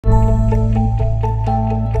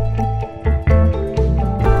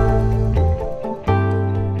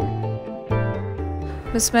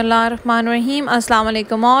Bismillahirrahmanirrahim. Assalamu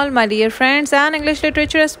alaikum all my dear friends and English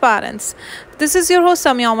literature aspirants. This is your host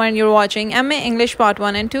Samyama and you're watching M.A English Part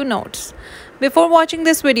 1 and 2 notes. Before watching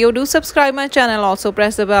this video, do subscribe my channel. Also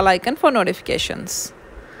press the bell icon for notifications.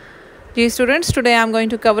 Dear students, today I'm going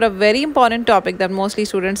to cover a very important topic that mostly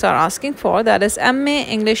students are asking for. That is M.A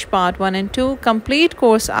English Part 1 and 2 Complete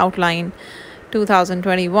Course Outline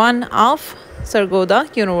 2021 of Sargodha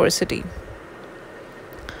University.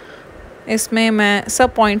 इसमें मैं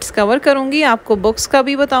सब points cover करूँगी, आपको books का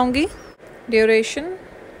भी बताऊँगी, duration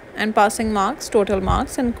and passing marks, total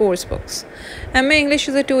marks and course books. MA English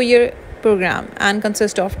is a 2-year program and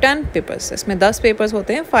consists of 10 papers. इसमें 10 papers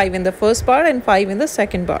होते हैं, 5 in the first part and 5 in the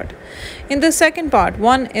second part. In the second part,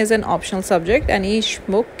 1 is an optional subject and each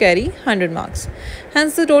book carry 100 marks.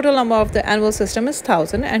 Hence, the total number of the annual system is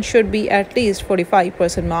 1000 and should be at least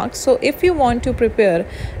 45% marks. So, if you want to prepare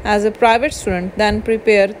as a private student, then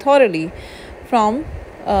prepare thoroughly from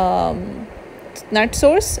net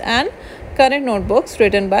source and current notebooks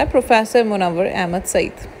written by Professor Munawar Ahmad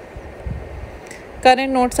Saeed.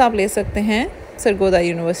 Current notes आप ले सकते हैं Sargodha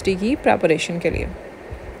university की preparation के लिए.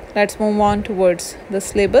 Let's move on towards the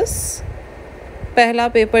syllabus. पहला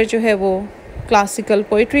paper जो है वो क्लासिकल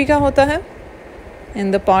पोइट्री का होता है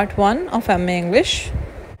in the part 1 of MA English.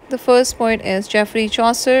 The first poet is Jeffrey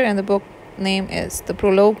Chaucer and the book name is the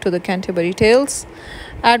prologue to the Canterbury tales.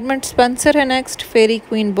 Edmund Spenser है next. फेरी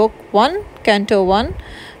queen book 1 canto 1.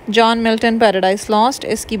 John Milton paradise lost,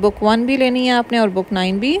 इसकी book 1 भी लेनी है आपने और book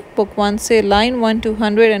 9 भी. Book 1 से line 1 to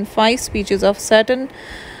 105 speeches of Saturn.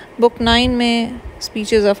 Book 9 में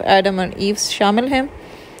स्पीचेस ऑफ एडम और ईव्स शामिल हैं.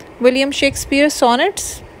 विलियम शेक्सपियर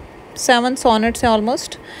सोनेट्स, 7 सोनेट्स हैं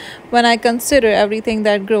almost. When I consider everything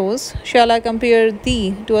that grows shell I compare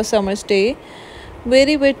the to a summers day.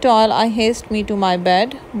 Very bit toll I haste me to my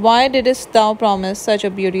bed. Y डिडस्ट thou promise such a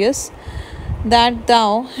ब्यूटियस that thou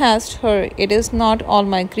hast her, it is not all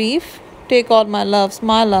my grief. Take all my loves,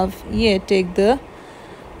 my love, yea, take the.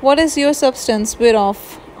 What is your substance, whereof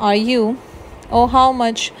are you? Oh, how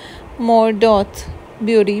much more doth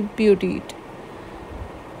beauty beautied.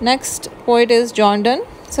 Next poet is John Donne,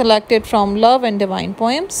 selected from Love and Divine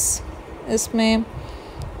Poems. इसमें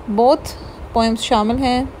both poems शामिल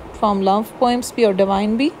हैं, from Love poems भी और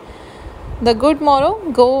Divine भी. The Good Morrow,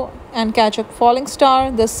 Go and Catch a Falling Star.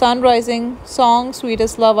 The Sun Rising, Song,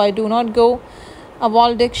 Sweetest Love, I Do Not Go. A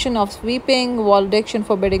Valediction of Weeping, Valediction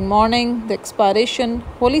Forbidding Mourning. The Expiration,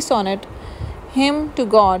 Holy Sonnet, Hymn to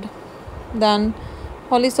God. Then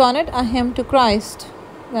Holy Sonnet, a Hymn to Christ.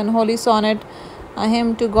 Then Holy Sonnet, a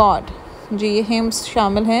Hymn to God. जी ये hymns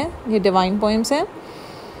शामिल हैं, ये divine poems हैं.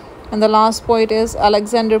 And the last poet is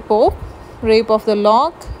Alexander Pope, Rape of the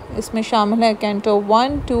Lock. इसमें शामिल है Canto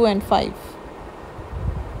 1, 2 and 5.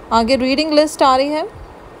 आगे reading list आ रही है.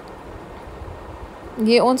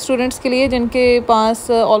 ये उन स्टूडेंट्स के लिए जिनके पास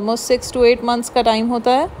ऑलमोस्ट 6 to 8 months का टाइम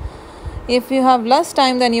होता है. If you have less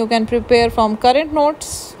time then you can prepare from current notes.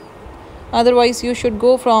 Otherwise you should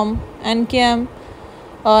go from NKM,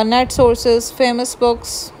 net sources, famous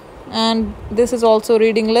books and this is also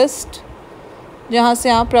reading list जहाँ से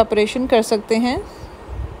आप preparation कर सकते हैं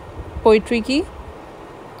poetry की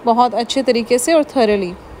बहुत अच्छे तरीके से और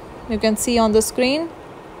thoroughly. You can see on the screen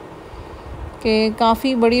कि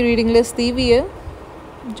काफ़ी बड़ी रीडिंग लिस्ट दी हुई है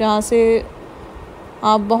जहाँ से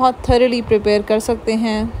आप बहुत थरली प्रिपेयर कर सकते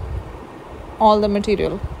हैं ऑल द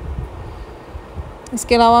मटेरियल.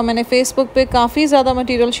 इसके अलावा मैंने फ़ेसबुक पे काफ़ी ज़्यादा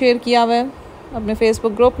मटेरियल शेयर किया हुआ है अपने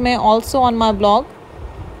फ़ेसबुक ग्रुप में. Also on my blog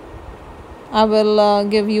I will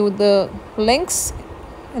give you the links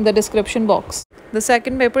in the description box. The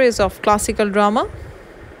second paper is of classical drama.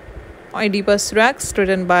 Oedipus Rex,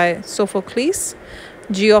 written by Sophocles.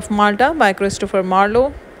 G of Malta by Christopher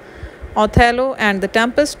Marlowe. Othello and the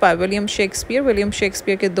Tempest by William Shakespeare. William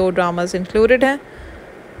Shakespeare के 2 dramas included हैं.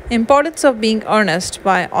 Importance of being earnest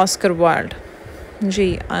by Oscar Wilde. जी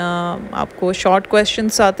आपको short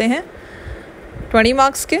questions आते हैं 20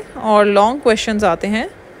 marks के और long questions आते हैं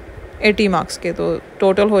 80 marks के, तो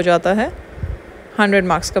total हो जाता है 100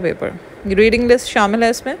 marks का पेपर. रीडिंग लिस्ट शामिल है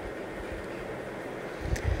इसमें.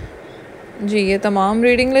 जी ये तमाम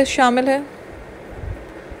रीडिंग लिस्ट शामिल है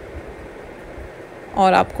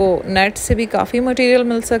और आपको नेट से भी काफ़ी मटेरियल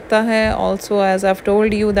मिल सकता है. Also as I have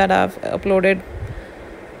told you that I have uploaded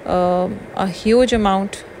a huge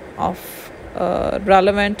amount of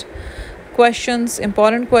relevant questions,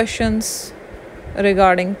 important questions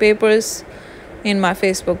regarding papers in my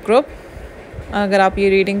Facebook group. अगर आप ये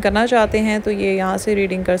रीडिंग करना चाहते हैं तो ये यहाँ से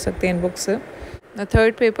रीडिंग कर सकते हैं इन बुक से. The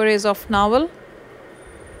third paper is of novel.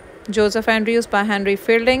 Joseph Andrews by Henry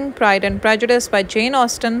Fielding. Pride and Prejudice by Jane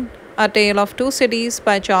Austen. A Tale of Two Cities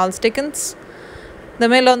by Charles Dickens. The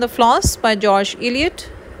mill on the floss by George Eliot,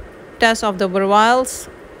 test of the बर्वाइल्स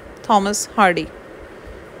Thomas Hardy.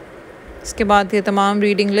 इसके बाद ये तमाम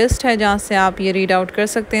reading list है जहाँ से आप ये read out कर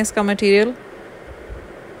सकते हैं इसका मटेरियल।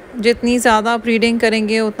 जितनी ज़्यादा आप रीडिंग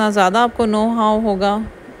करेंगे उतना ज़्यादा आपको नो हाउ होगा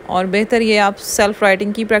और बेहतर ये आप सेल्फ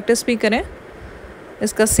राइटिंग की प्रैक्टिस भी करें।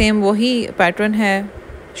 इसका सेम वही पैटर्न है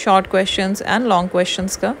short questions and long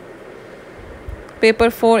questions का। Paper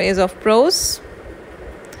 4 is of pros,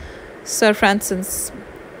 sir Francis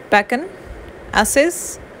bacon,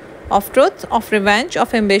 assess of truth, of revenge,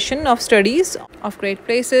 of ambition, of studies, of great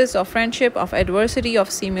places, of friendship, of adversity,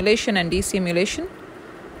 of simulation and dissimulation.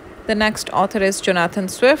 The next author is Jonathan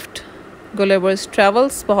Swift. Gulliver's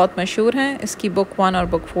Travels बहुत मशहूर हैं, इसकी book 1 और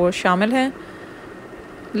book 4 शामिल हैं।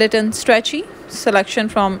 Lytton Strachey,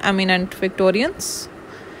 Selection from Eminent Victorians,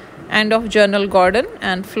 End of Journal Gordon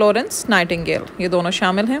and Florence Nightingale, ये दोनों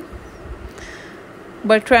शामिल हैं।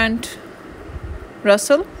 Bertrand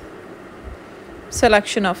Russell,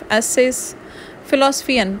 Selection of Essays,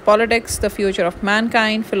 Philosophy and Politics, The Future of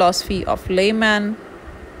Mankind, Philosophy of Layman,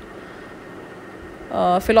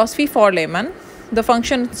 Philosophy for Layman, The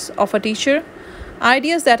Functions of a Teacher,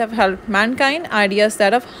 Ideas that have helped mankind, Ideas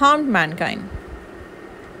that have harmed mankind.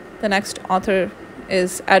 The next author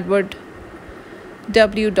is Edward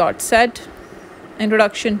W. Said,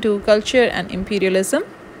 Introduction to Culture and Imperialism.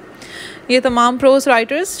 ये तमाम pros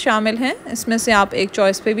writers शामिल हैं, इसमें से आप एक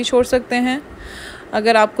choice पे भी छोड़ सकते हैं।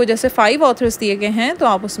 अगर आपको जैसे 5 ऑथर्स दिए गए हैं तो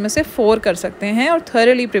आप उसमें से 4 कर सकते हैं और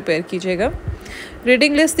थॉरली प्रिपेयर कीजिएगा।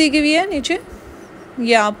 रीडिंग लिस्ट दी गई है नीचे,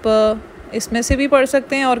 ये आप इसमें से भी पढ़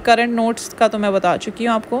सकते हैं और करंट नोट्स का तो मैं बता चुकी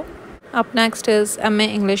हूँ आपको। Up next is M.A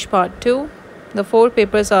English Part 2. The 4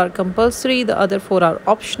 papers are compulsory, the other 4 are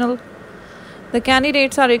optional. The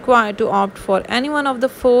candidates are required to opt for any one of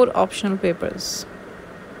the 4 optional papers.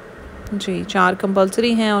 Ji 4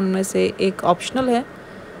 compulsory हैं, उनमें से एक ऑप्शनल है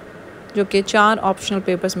जो कि 4 ऑप्शनल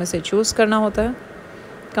पेपर्स में से choose करना होता है।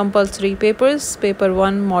 Compulsory papers: paper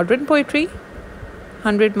 1 modern poetry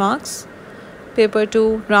 100 marks, paper 2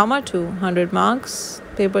 drama 2 100 marks,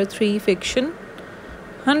 paper 3 fiction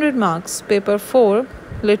 100 marks, paper 4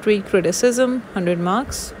 literary criticism 100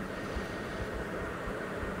 marks.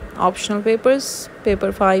 Optional papers: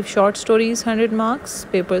 paper 5 short stories 100 marks,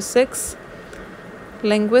 paper 6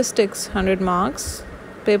 linguistics 100 marks,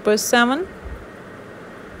 paper 7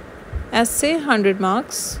 essay 100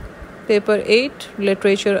 marks, paper 8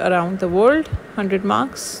 literature around the world 100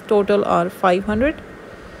 marks, total are 500.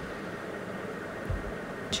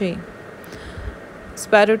 G. It's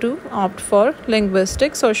better to opt for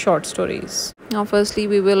linguistics or short stories. Now firstly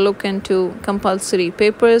we will look into compulsory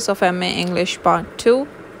papers of M.A English Part 2.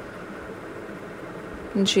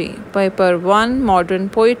 G. Paper 1 Modern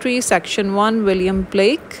Poetry, Section 1 William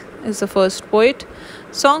Blake is the first poet.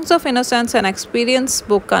 Songs of Innocence and Experience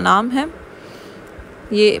book का नाम है।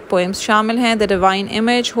 ये poems शामिल हैं: The Divine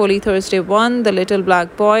Image, Holy Thursday 1, The Little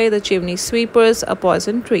Black Boy, The Chimney Sweepers, A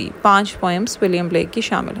Poison Tree। 5 poems William Blake की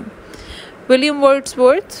शामिल हैं। William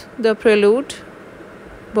Wordsworth, The Prelude,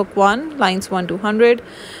 Book 1, Lines 1 to 100,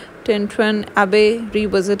 Tintern Abbey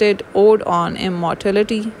Revisited, Ode on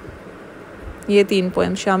Immortality। ये 3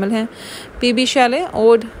 poem शामिल हैं। P.B. Shelley,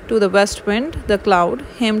 Ode to the West Wind, The Cloud,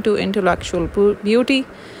 Hymn to Intellectual Beauty,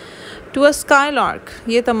 To a Skylark,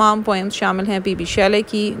 ये तमाम poems शामिल हैं P.B. Shelley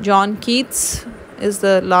की। John Keats is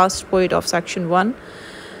the last poet of Section 1.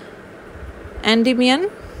 Endymion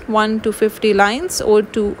 1 to 50 lines,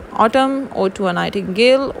 Ode to Autumn, Ode to a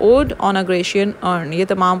Nightingale, Ode on a Grecian Urn, ये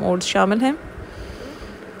तमाम odds शामिल हैं।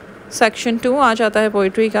 Section 2 आ जाता है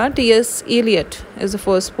पोइट्री का। T.S. Eliot is the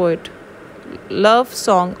first poet. Love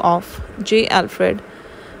Song of J. Alfred,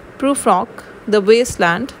 Prufrock, The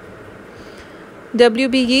Wasteland.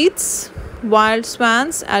 W.B. Yeats, Wild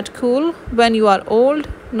Swans at Cool, When You Are Old,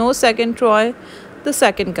 No Second Troy, The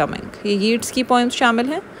Second Coming, ये Yeats की poems शामिल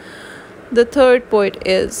हैं। The third poet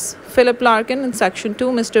is Philip Larkin in Section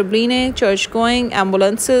 2, Mr. Bleaney, Church Going,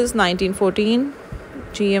 Ambulances 1914।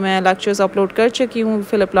 जी ये मैं lectures upload कर चुकी हूँ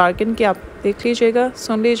Philip Larkin की, आप देख लीजिएगा,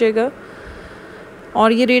 सुन लीजिएगा।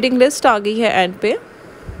 और ये रीडिंग लिस्ट आ गई है एंड पे,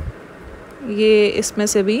 ये इसमें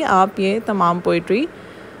से भी आप ये तमाम पोइट्री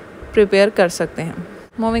प्रिपेयर कर सकते हैं।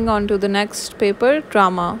 Moving on to the next paper,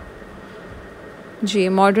 drama. Ji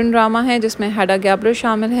modern drama है जिसमें हेडा गैब्लर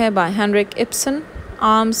शामिल है bye Heinrich Ibsen,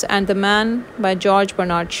 arms and the man by George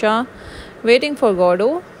Bernard Shaw, waiting for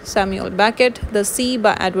Godot Samuel Beckett, the C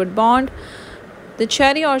bye Edward bond, the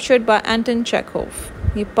cherry orchard bye Anton Chekhov.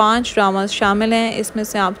 ये 5 dramas शामिल हैं, इसमें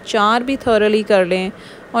से आप 4 भी थॉरली कर लें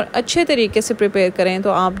और अच्छे तरीके से प्रिपेयर करें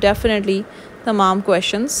तो आप डेफिनेटली तमाम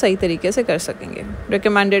क्वेश्चंस सही तरीके से कर सकेंगे।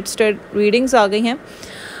 रिकमेंडेड रीडिंग्स आ गई हैं।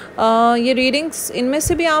 ये रीडिंग्स इनमें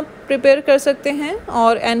से भी आप प्रिपेयर कर सकते हैं,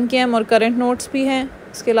 और NKM और करंट नोट्स भी हैं।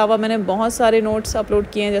 इसके अलावा मैंने बहुत सारे नोट्स अपलोड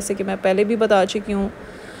किए हैं, जैसे कि मैं पहले भी बता चुकी हूँ।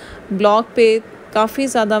 ब्लॉग पे काफ़ी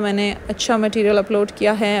ज़्यादा मैंने अच्छा मटेरियल अपलोड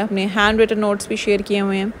किया है, अपने हैंड रिटन नोट्स भी शेयर किए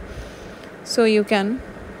हुए हैं, so you can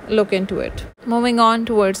look into it. Moving on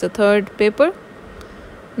towards the third paper,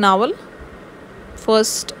 novel.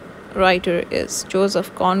 First writer is Joseph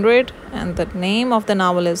Conrad, and the name of the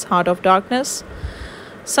novel is Heart of Darkness.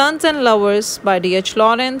 Sons and Lovers by D.H.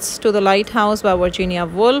 Lawrence. To the Lighthouse by Virginia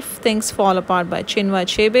Woolf. Things Fall Apart by Chinua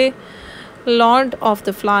Achebe. Lord of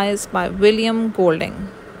the Flies by William Golding.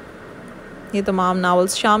 ये तमाम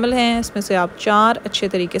novels शामिल हैं। इसमें से आप 4 अच्छे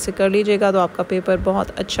तरीके से कर लीजिएगा तो आपका पेपर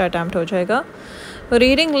बहुत अच्छा अटैम्प्ट हो जाएगा।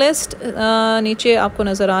 रीडिंग लिस्ट नीचे आपको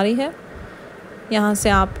नज़र आ रही है, यहाँ से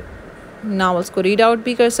आप नावल्स को रीड आउट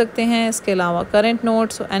भी कर सकते हैं। इसके अलावा करंट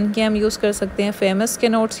नोट्स NKM यूज़ कर सकते हैं, फेमस के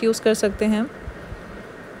नोट्स यूज़ कर सकते हैं,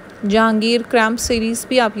 जहांगीर क्रैम्प सीरीज़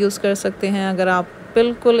भी आप यूज़ कर सकते हैं अगर आप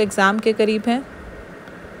बिल्कुल एग्ज़ाम के करीब हैं।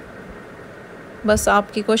 बस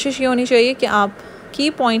आपकी कोशिश ये होनी चाहिए कि आप की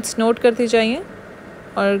पॉइंट्स नोट करते जाइए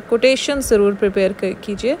और कोटेशन ज़रूर प्रिपेयर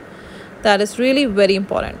कीजिए, that is really very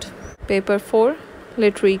important. Paper 4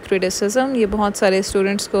 literary criticism, ये बहुत सारे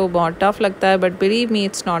स्टूडेंट्स को बहुत टफ लगता है, but believe me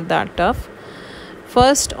it's not that tough.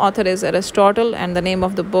 First author is Aristotle and the name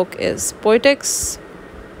of the book is poetics,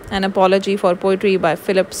 N apology for poetry by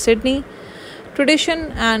Philip Sidney,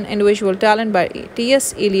 tradition and individual talent bye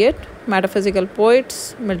T.S. Eliot, metaphysical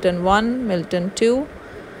poets Milton 1, Milton 2,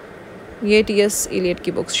 ये T.S. Eliot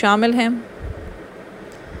की books शामिल हैं।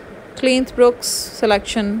 क्लिंथ brooks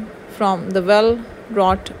selection from the well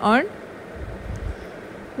brought earn,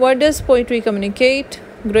 what does poetry communicate,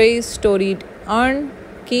 grace storeyed earn,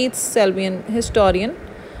 Keats सेल्वियन historian,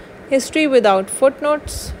 history without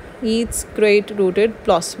footnotes, Yeats great rooted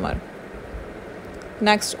ब्लॉसमर।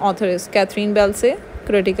 Next author is Catherine bell से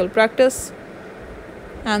critical practice,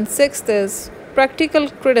 and sixth is practical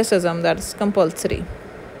criticism that is compulsory.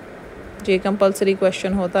 ये compulsory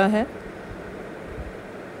question होता है।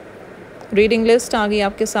 Reading list आ गई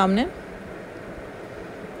आपके सामने।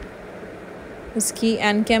 इसकी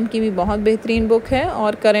NKM की भी बहुत बेहतरीन बुक है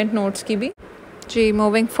और करंट नोट्स की भी। जी,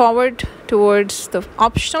 moving forward towards the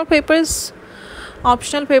optional papers.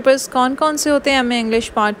 Optional papers कौन कौन से होते हैं M.A इंग्लिश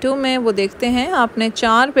पार्ट 2 में, वो देखते हैं। आपने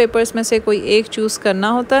 4 पेपर्स में से कोई एक चूज़ करना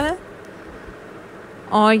होता है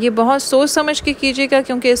और ये बहुत सोच समझ के कीजिएगा,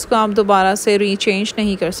 क्योंकि इसको आप दोबारा से रीचेंज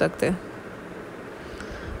नहीं कर सकते।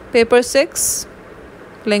 Paper 6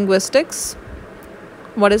 linguistics,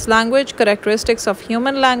 what is language, characteristics of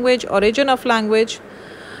human language, origin of language,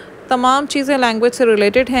 तमाम चीज़ें लैंग्वेज से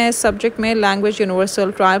रिलेटेड हैं इस सब्जेक्ट में। Language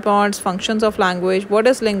universal, tripods, functions of language, what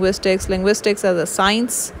is linguistics, linguistics as a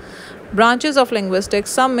science, branches of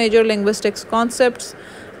linguistics, some major linguistics concepts,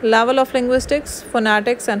 level of linguistics,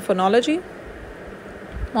 phonetics and phonology,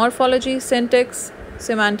 morphology, syntax,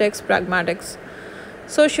 semantics, pragmatics,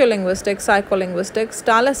 sociolinguistics, psycholinguistics,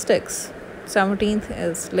 stylistics. 17th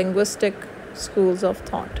is linguistic schools of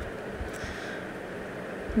thought.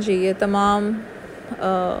 जी, ये तमाम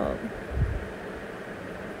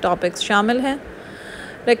topics शामिल हैं।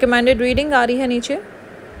 Recommended reading आ रही है नीचे।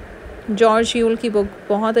 George Yule की book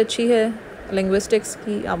बहुत अच्छी है लिंग्विस्टिक्स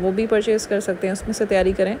की, आप वो भी परचेज़ कर सकते हैं, उसमें से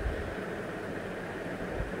तैयारी करें।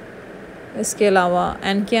 इसके अलावा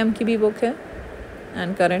NKM की भी बुक है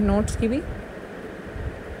एंड करंट नोट्स की भी।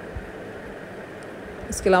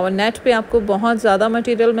 इसके अलावा नेट पे आपको बहुत ज़्यादा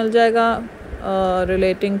मटेरियल मिल जाएगा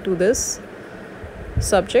relating to this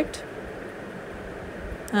subject,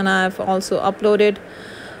 and I have also uploaded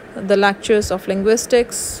the lectures of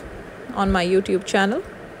linguistics on my YouTube channel.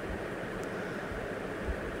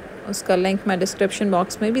 उसका लिंक मैं डिस्क्रिप्शन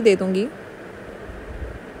बॉक्स में भी दे दूँगी,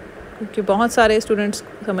 क्योंकि बहुत सारे स्टूडेंट्स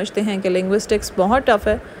समझते हैं कि लिंग्विस्टिक्स बहुत टफ़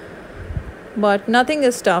है, बट नथिंग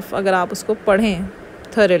इज़ टफ़ अगर आप उसको पढ़ें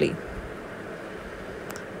थॉरली।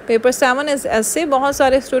 पेपर 7 इज़ ऐसे, बहुत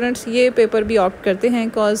सारे स्टूडेंट्स ये पेपर भी ऑप्ट करते हैं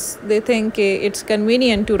बिकॉज दे थिंक कि it's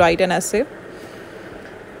convenient to right N ऐसे।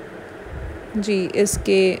 जी,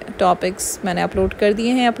 इसके टॉपिक्स मैंने अपलोड कर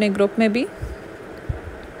दिए हैं अपने ग्रुप में भी।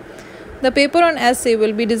 The paper on essay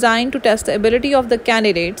will be designed to test the ability of the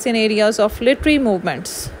candidates in areas of literary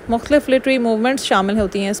movements. मुख्तलिफ literary movements शामिल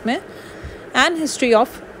होती हैं इसमें, and history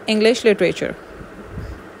of English literature.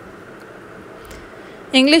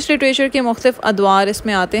 English literature के मुख्तलिफ अदवार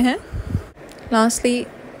इसमें आते हैं। Lastly,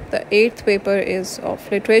 the 8th paper is of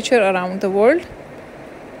literature around the world.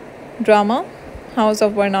 Drama, House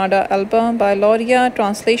of Bernarda Alba by Loria,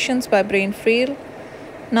 translations by Brain Freel.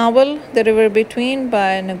 Novel, The River Between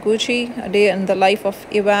by Noguchi, A Day in the Life of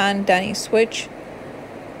Ivan Danny Switch.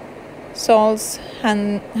 Saul's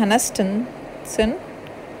Hannestonson.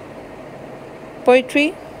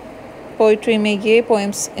 Poetry में ये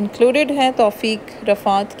poems included हैं तौफीक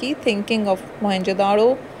रफ़ात की thinking of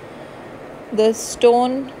Mohenjodaro, the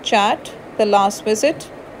stone chat, the last visit.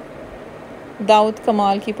 Dawood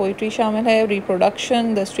कमाल की poetry शामिल है,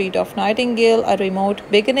 reproduction, the street of Nightingale, a remote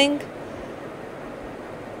beginning.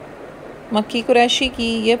 मक्की कुरैशी की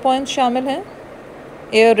ये पोएम्स शामिल हैं,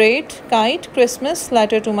 air rate, kite, Christmas,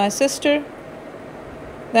 letter to my sister.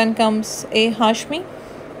 Then comes A Hashmi,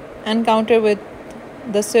 encounter with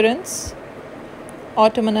the Sirens,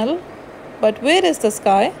 Autumnal, But Where is the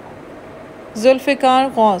Sky, Zulfikar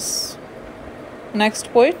Ghaus. Next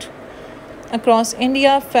poet, Across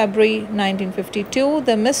India, February 1952,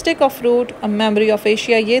 The Mystic of Root, A Memory of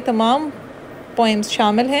Asia. ये तमाम poems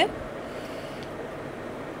शामिल हैं.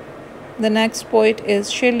 The next poet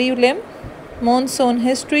is Shirley Lim, Monsoon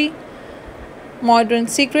History,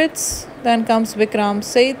 Modern Secrets. Then comes Vikram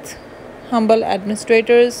Seth, Humble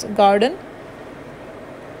Administrator's Garden.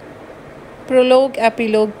 Prologue,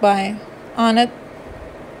 Epilogue by Anat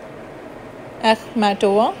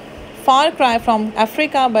Akhmatova. Far Cry from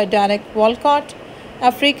Africa by Derek Walcott.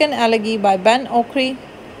 African Elegy by Ben Okri.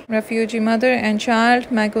 Refugee Mother and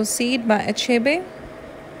Child, Mango Seed by Achebe.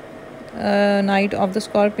 Night of the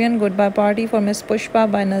Scorpion, Goodbye Party for Miss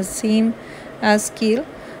Pushpa by Nazim Askil.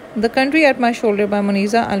 The Country at My Shoulder by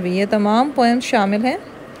Muniza Alvi. ये तमाम poems शामिल हैं.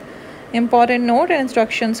 Important note and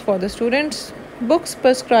instructions for the students. Books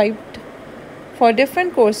prescribed for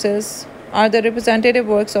different courses are the representative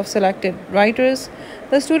works of selected writers.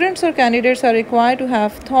 The students or candidates are required to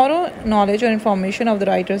have thorough knowledge or information of the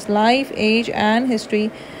writer's life, age, and history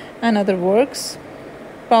and other works.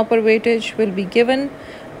 Proper weightage will be given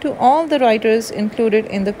to all the writers included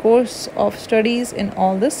in the course of studies in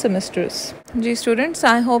all the semesters. Ji students,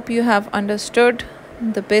 I hope you have understood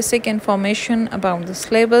the basic information about the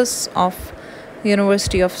syllabus of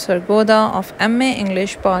University of Sargodha of M.A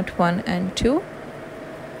English Part 1 and 2.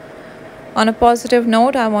 On a positive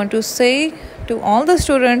note, I want to say to all the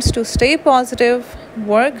students to stay positive,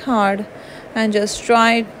 work hard, and just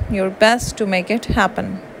try your best to make it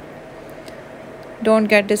happen. Don't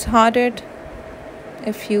get disheartened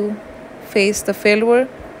if you face the failure.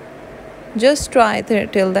 Just try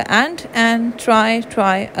till the end and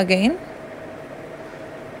try again.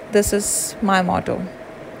 This is my motto.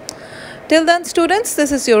 Till then, students,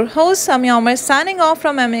 this is your host, Samia Omar, signing off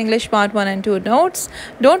from M.A English Part 1 and 2 notes.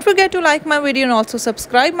 Don't forget to like my video and also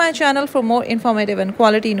subscribe my channel for more informative and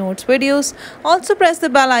quality notes videos. Also press the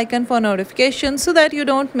bell icon for notifications so that you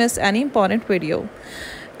don't miss any important video.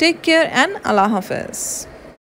 Take care and Allah Hafiz.